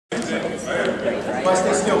Why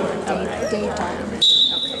stay still? You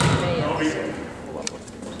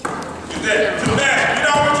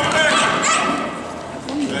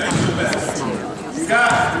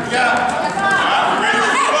got it. You got it.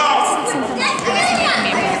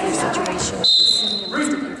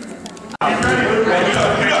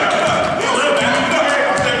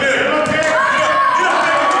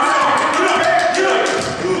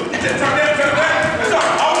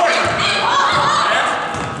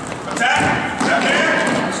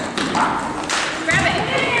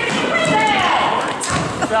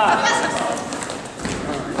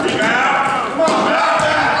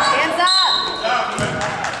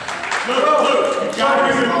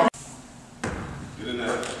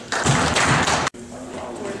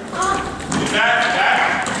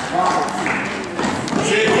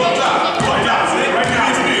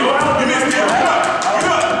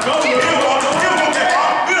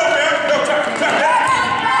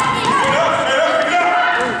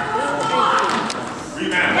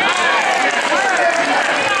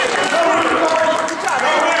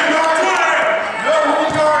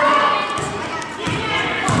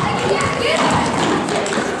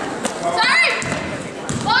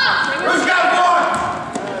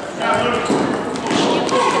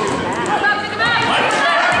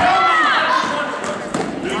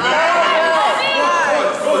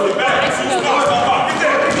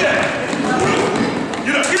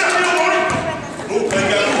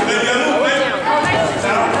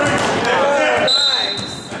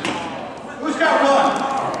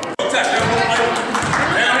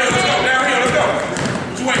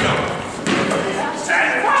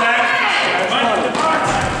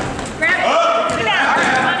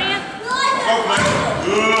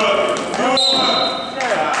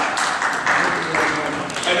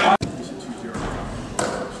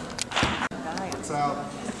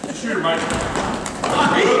 Shoot him, Mike.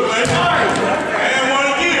 Good, man. And one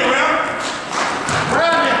again, man.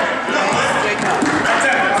 Grab it. That's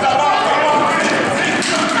it. Stop off.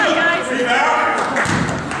 Rebound.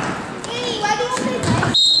 Hey, why do you say that?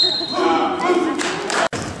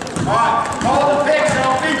 All right, call the pick.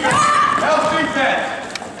 Help defense. Help defense.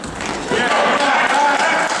 Yeah.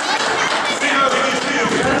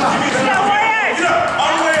 Get up.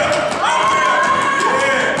 All the way up.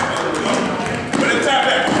 Yeah. Put it top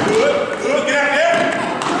back. Good. Get out there.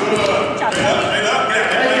 Good. Straight up. Get out there.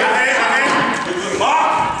 Hand. Good block.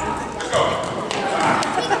 Let's go.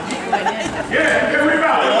 Yeah. Good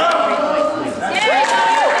rebound.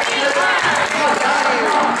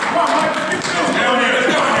 Down there. Let's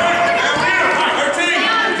go. Down there. 13.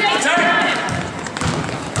 Attack.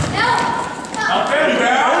 Out there.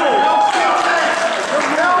 Rebound.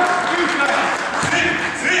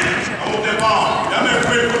 See? I want that ball. Y'all never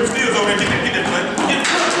ready to put the steals over there. Get that play. Get it.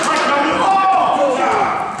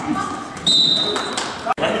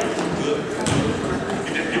 Good.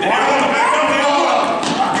 Get that hand on the back.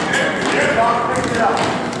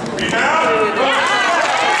 Rebound.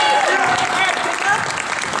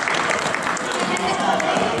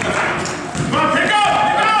 Come on, pick up.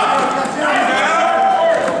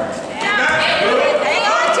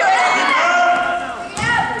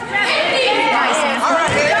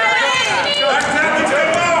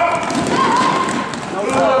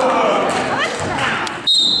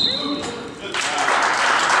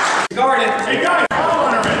 Guard it. Hey, guys.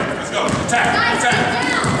 Let's go. Attack.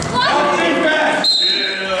 Help defense.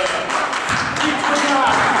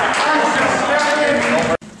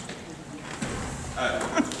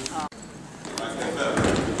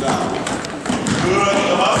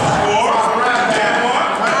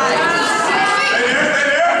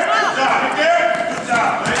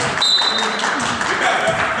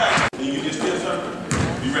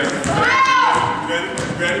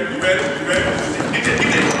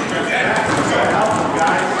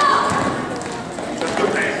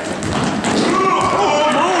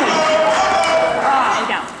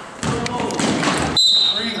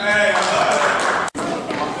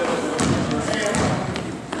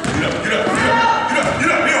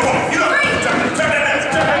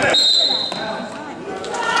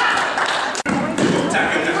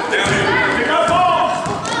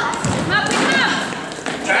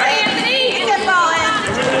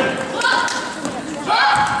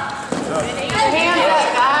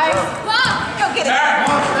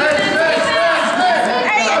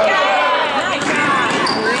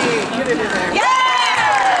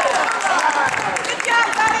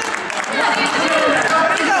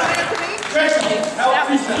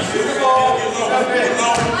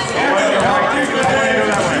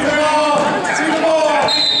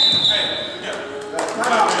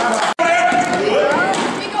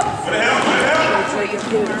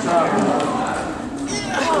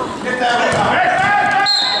 Get that one out.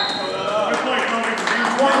 Good point, Kobe.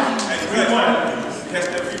 Good point. Catch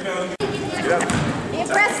that rebound.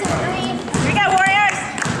 Impressive, Green. We got Warriors.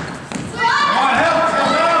 Come on, help.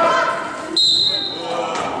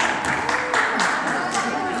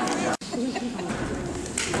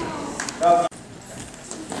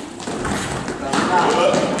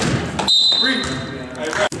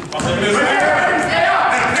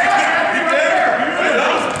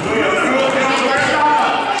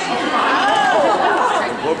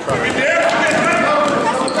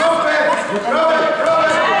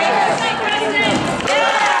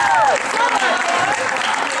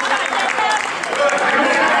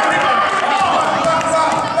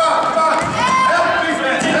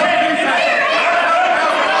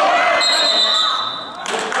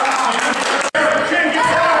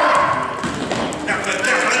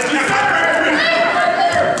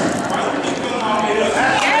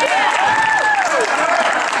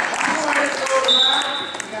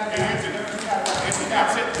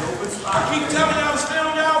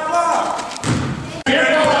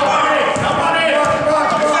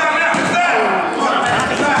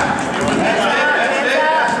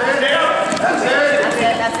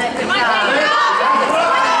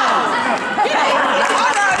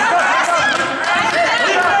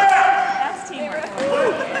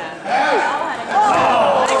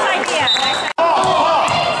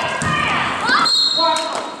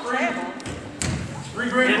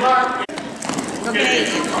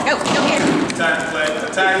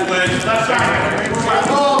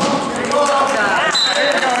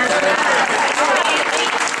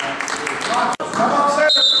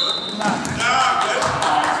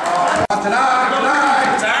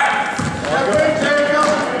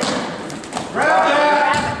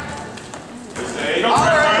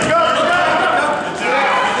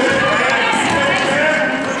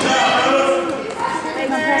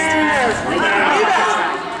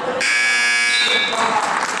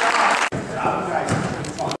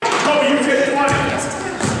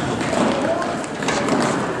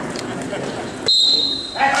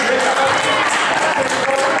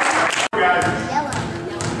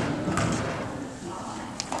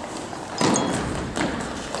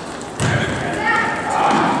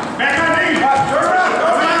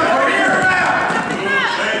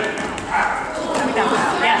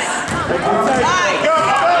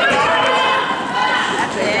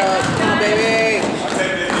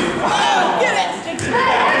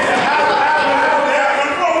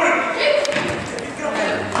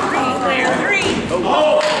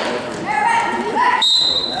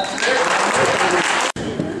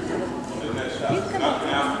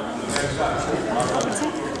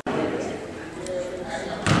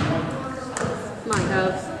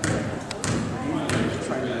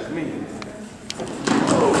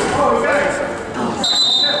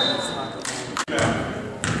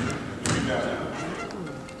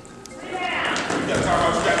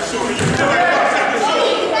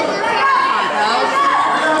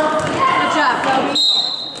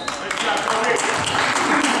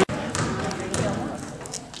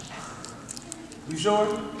 You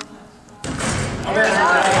sure?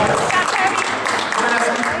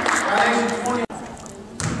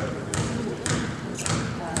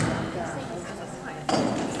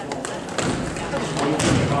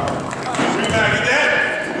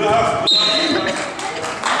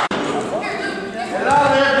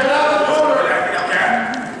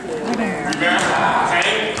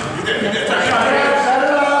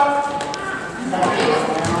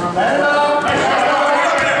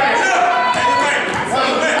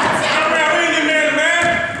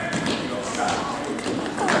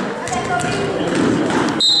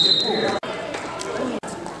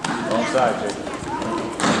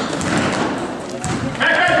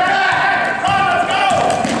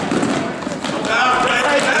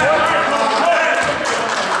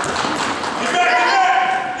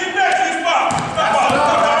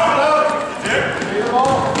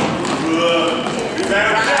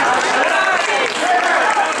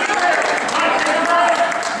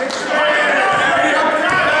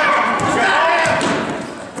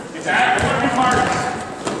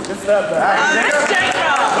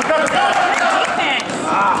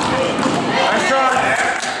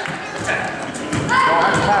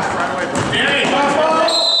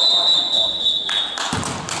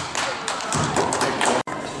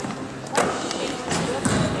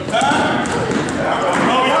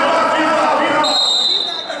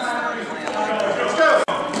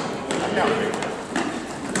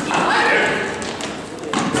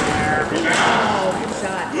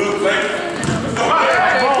 Good play. Let's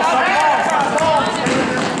go.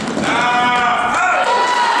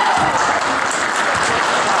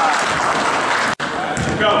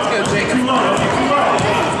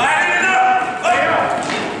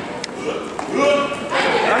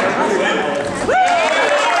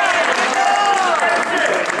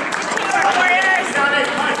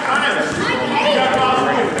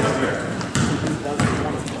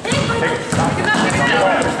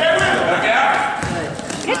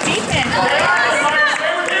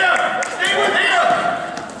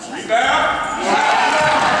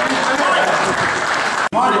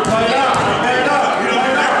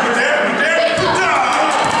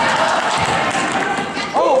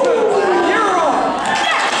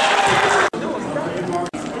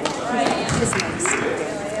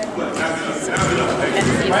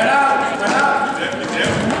 Right out. Right out. Get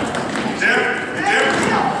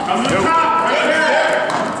come to the top. Right there.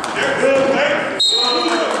 Good, mate.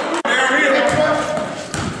 There he is.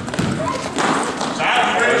 Side,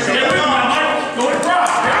 you ready? Stay with me, Mike. Go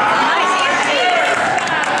across.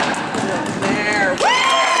 There.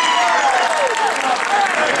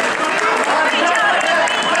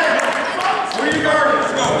 Where you guarding?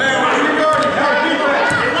 Let's go. There. Where you guarding? Help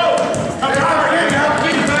defense. Help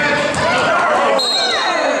defense.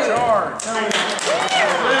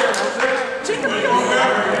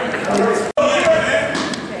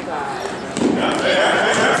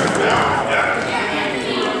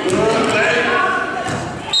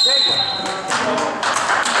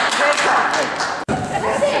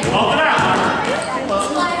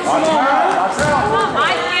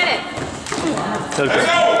 Let's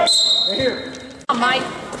go. Come on, Mike.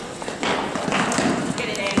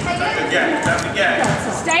 That's the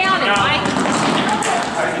gap. Stay on it, Mike.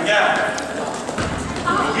 That's the gap.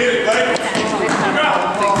 Get it, Blake.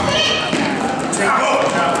 Go.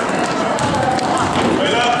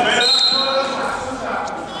 Wait up.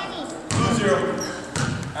 2-0.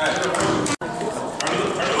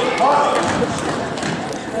 All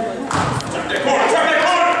right, turn that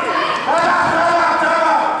corner.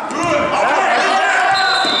 Good. All right.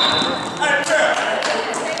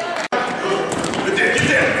 Hey, get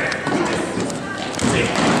there.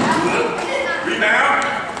 Rebound.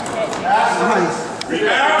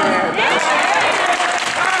 Rebound.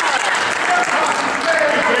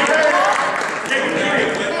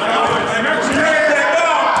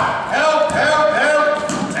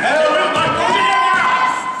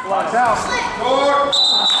 Watch out. Score.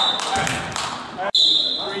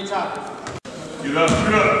 Get up.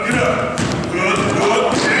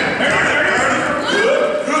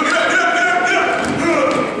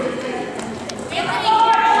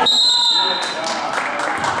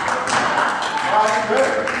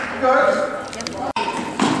 Good.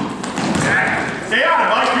 Stay on it,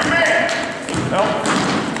 Mike. You're man. Help.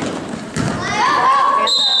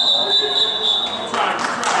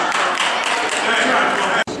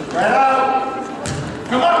 Right out.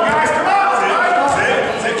 Come on, guys. Come on. Sit.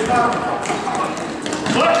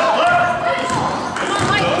 Look. Come on,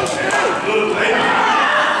 Mike. Good, lady.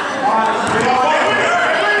 See the ball.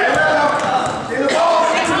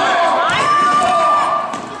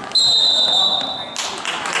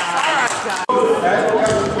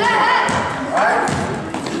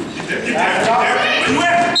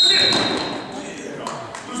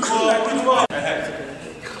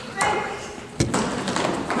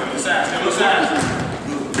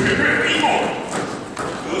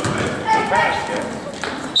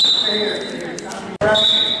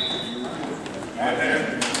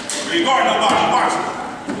 You guard nobody, watch it.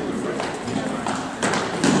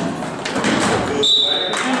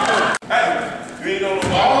 Hey, you ain't on the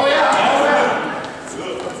ball. Oh, yeah.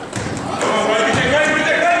 Good. Come on, buddy, get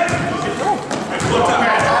that gun. Hey, pull up.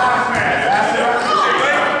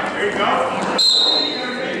 There you go.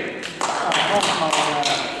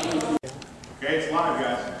 Okay, it's live,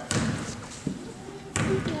 guys.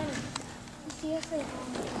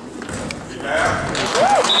 Rebound.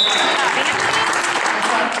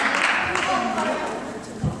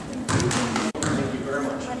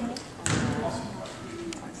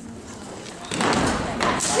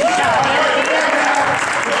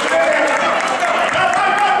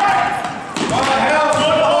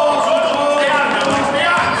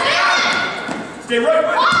 Stay right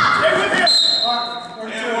with him. Stay with him.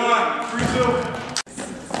 And 1, 3-2.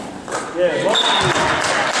 Yeah,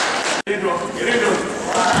 Get into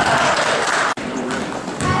it.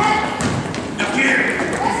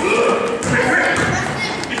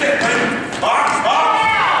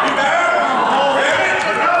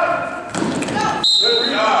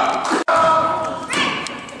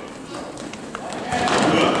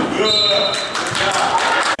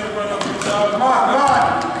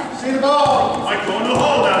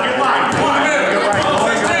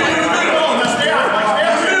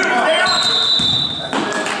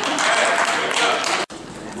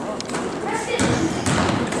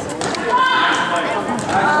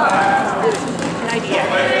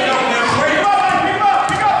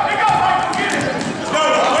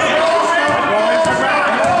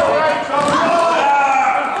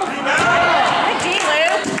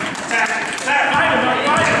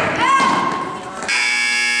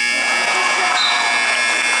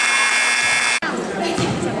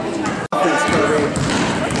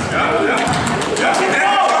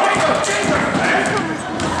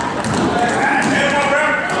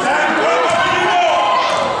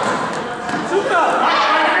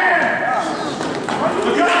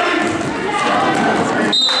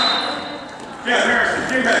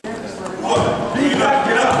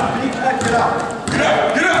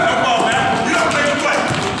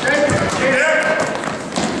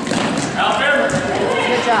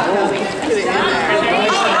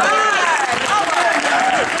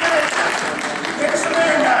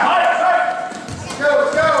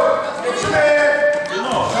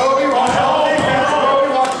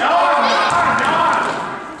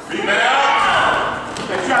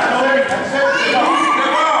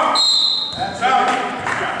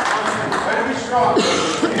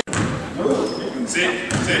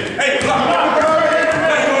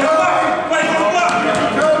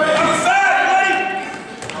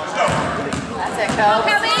 Coach.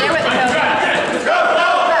 Stay with it, Coach.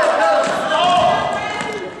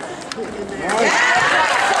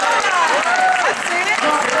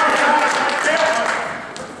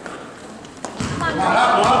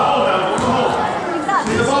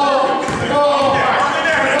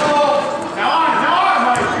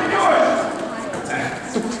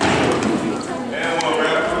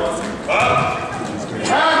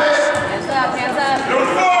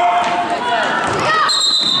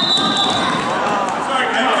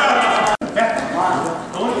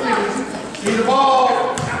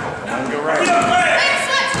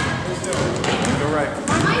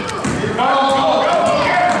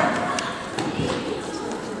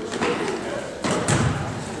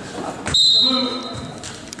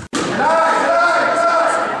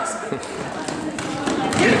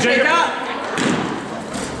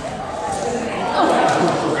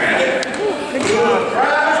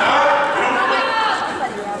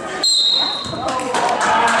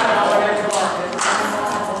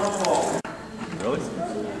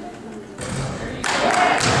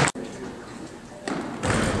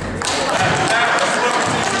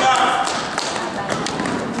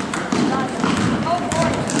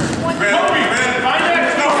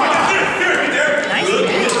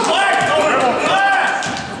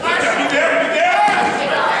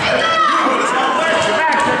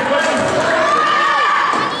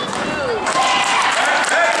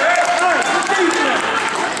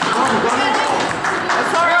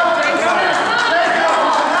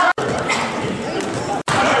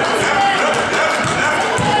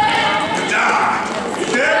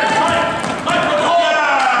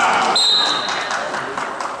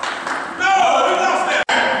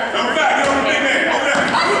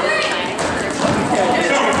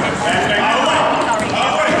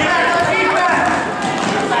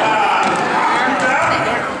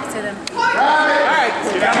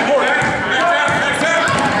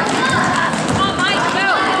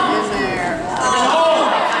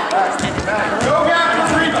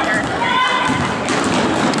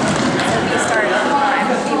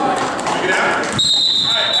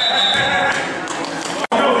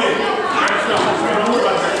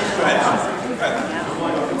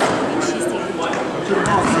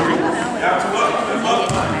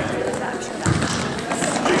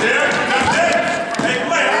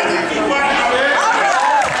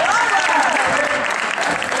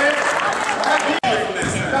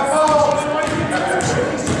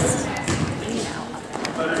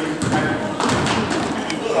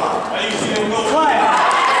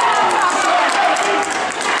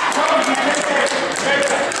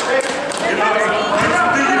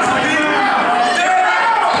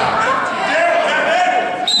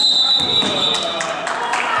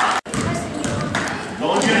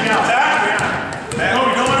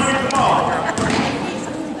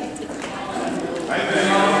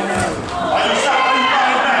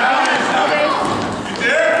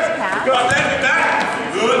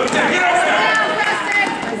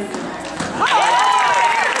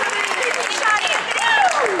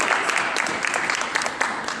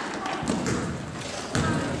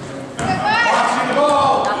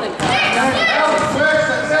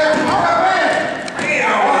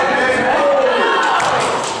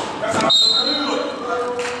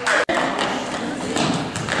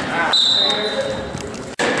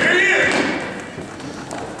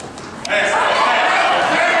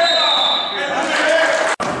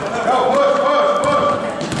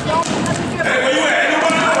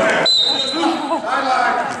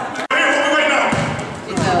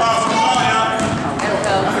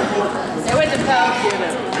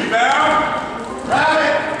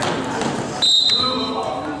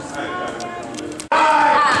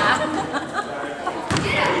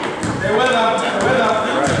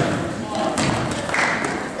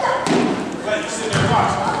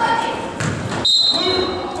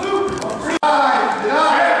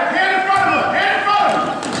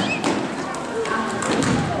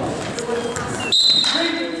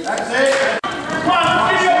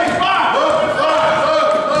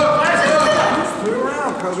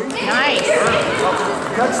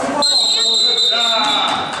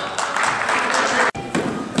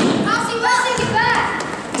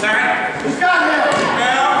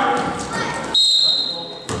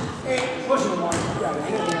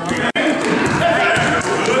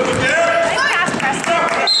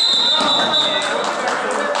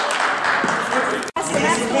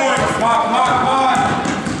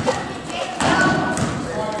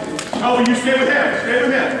 You stay with him. Stay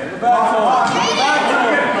with him.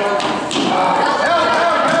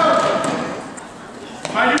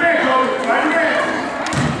 Find your man, Coach. Find your man.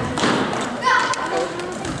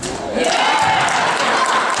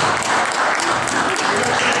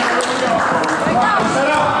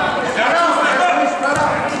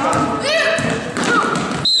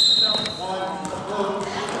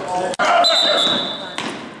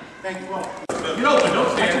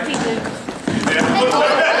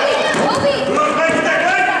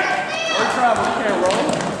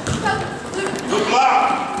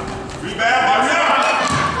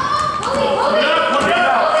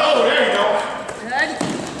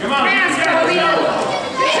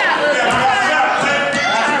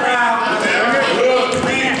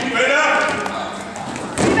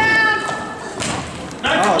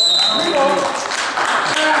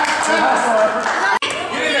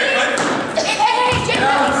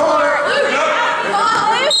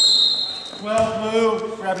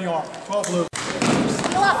 grab your arm. 12 blue.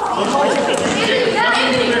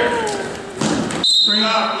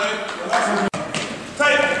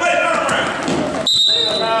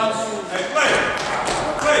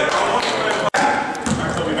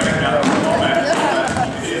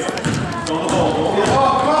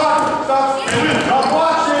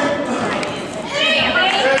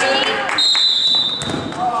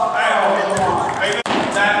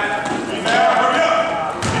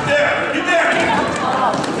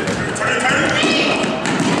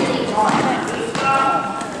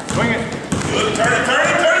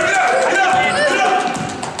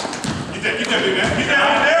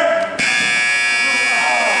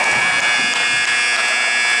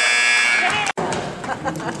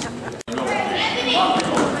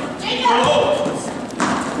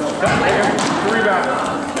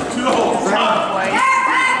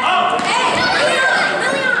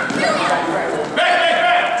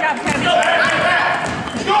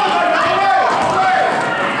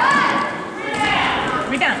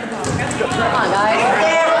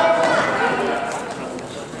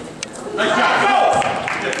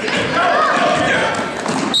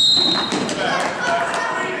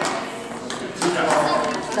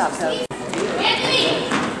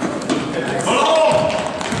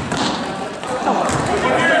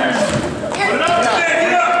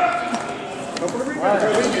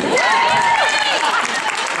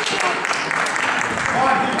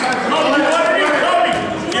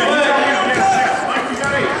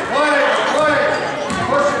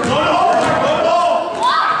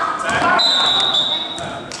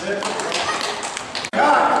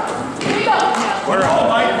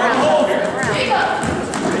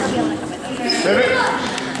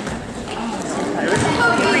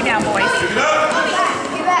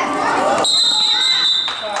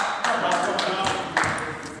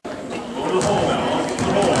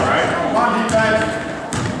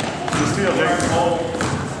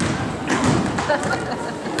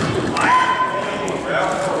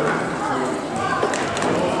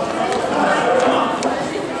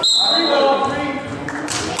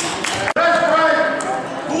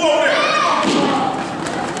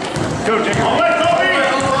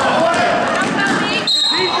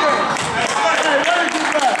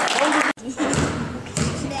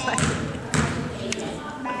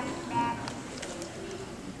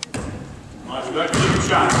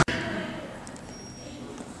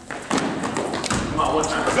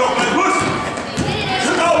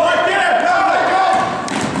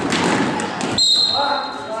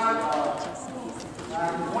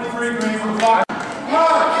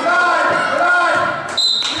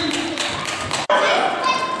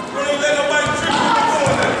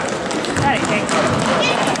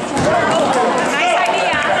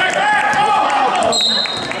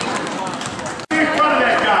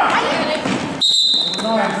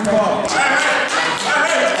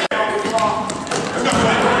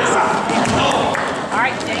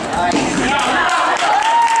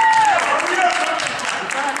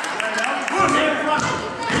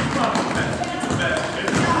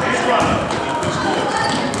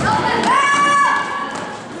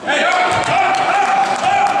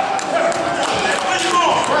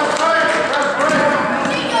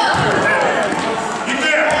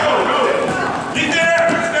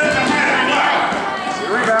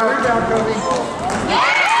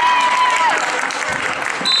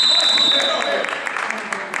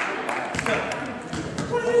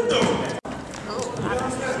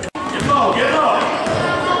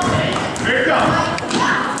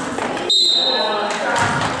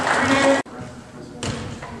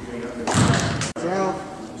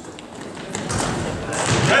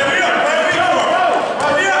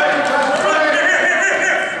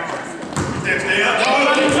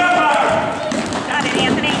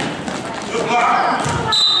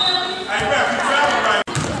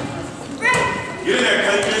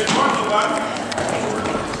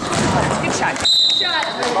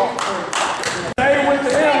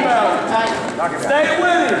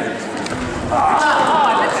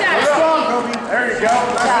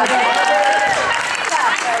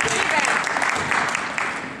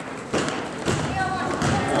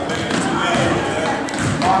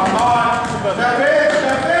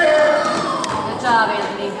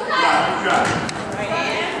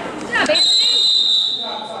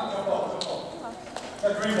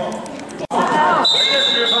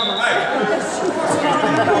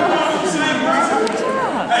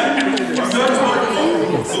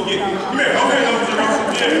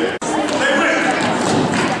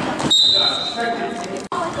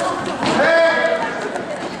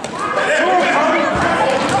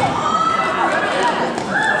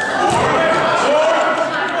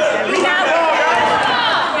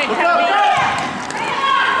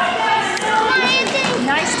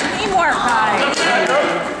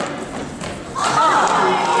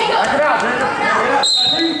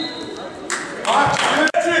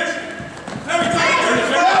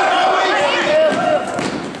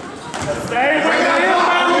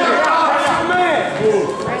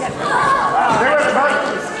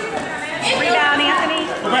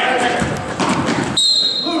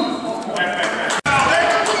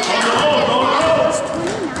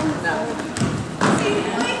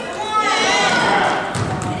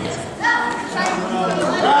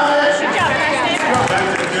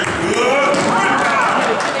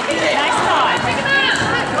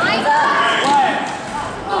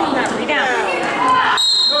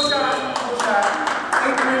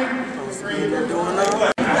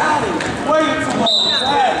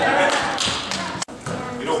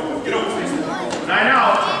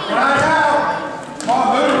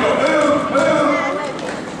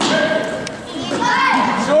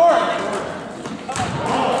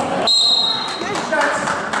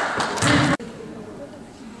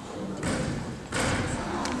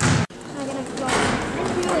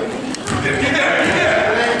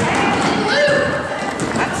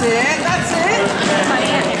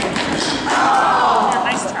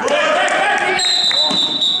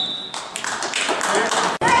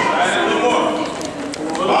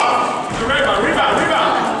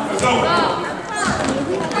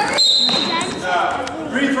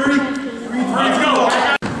 Let's go.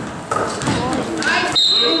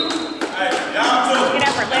 Get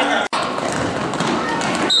effort, Liz.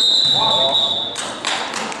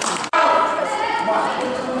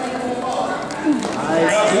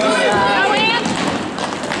 Go in.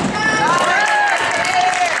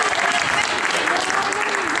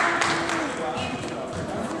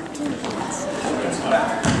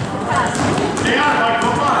 Stay on, Mike. Go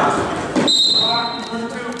five.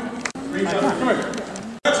 1, 2, 3, come here.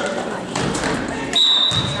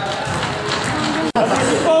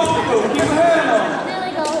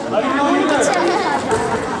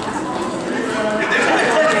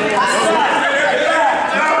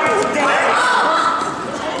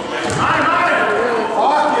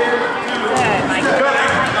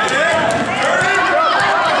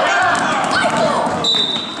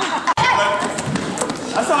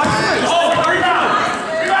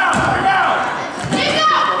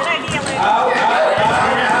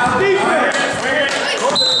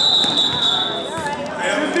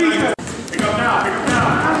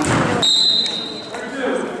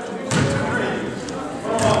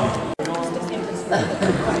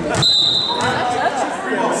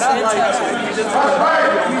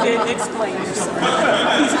 You didn't explain.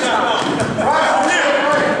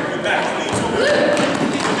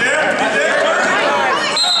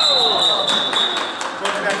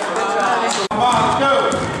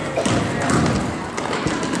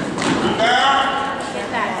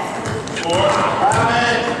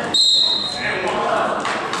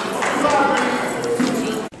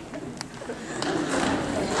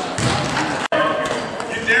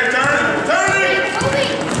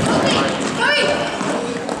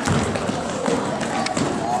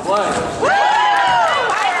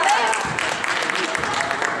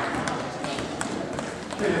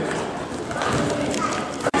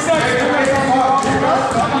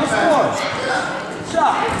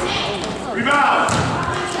 Rebound.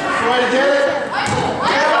 That's the way to get it.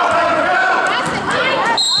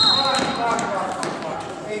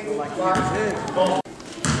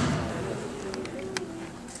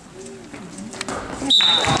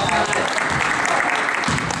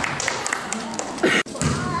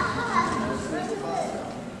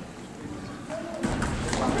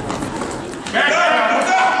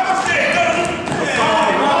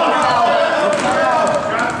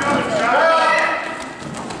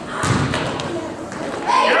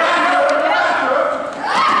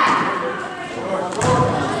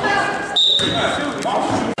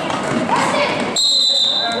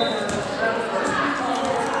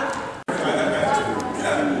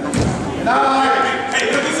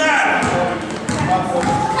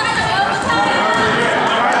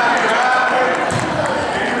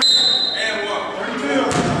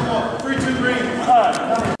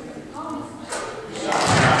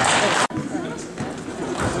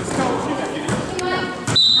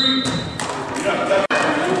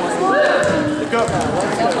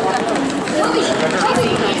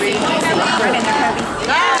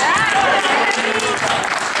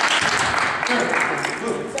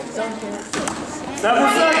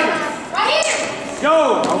 Seven seconds. Right here.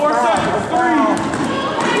 Go. 4 seconds. 3.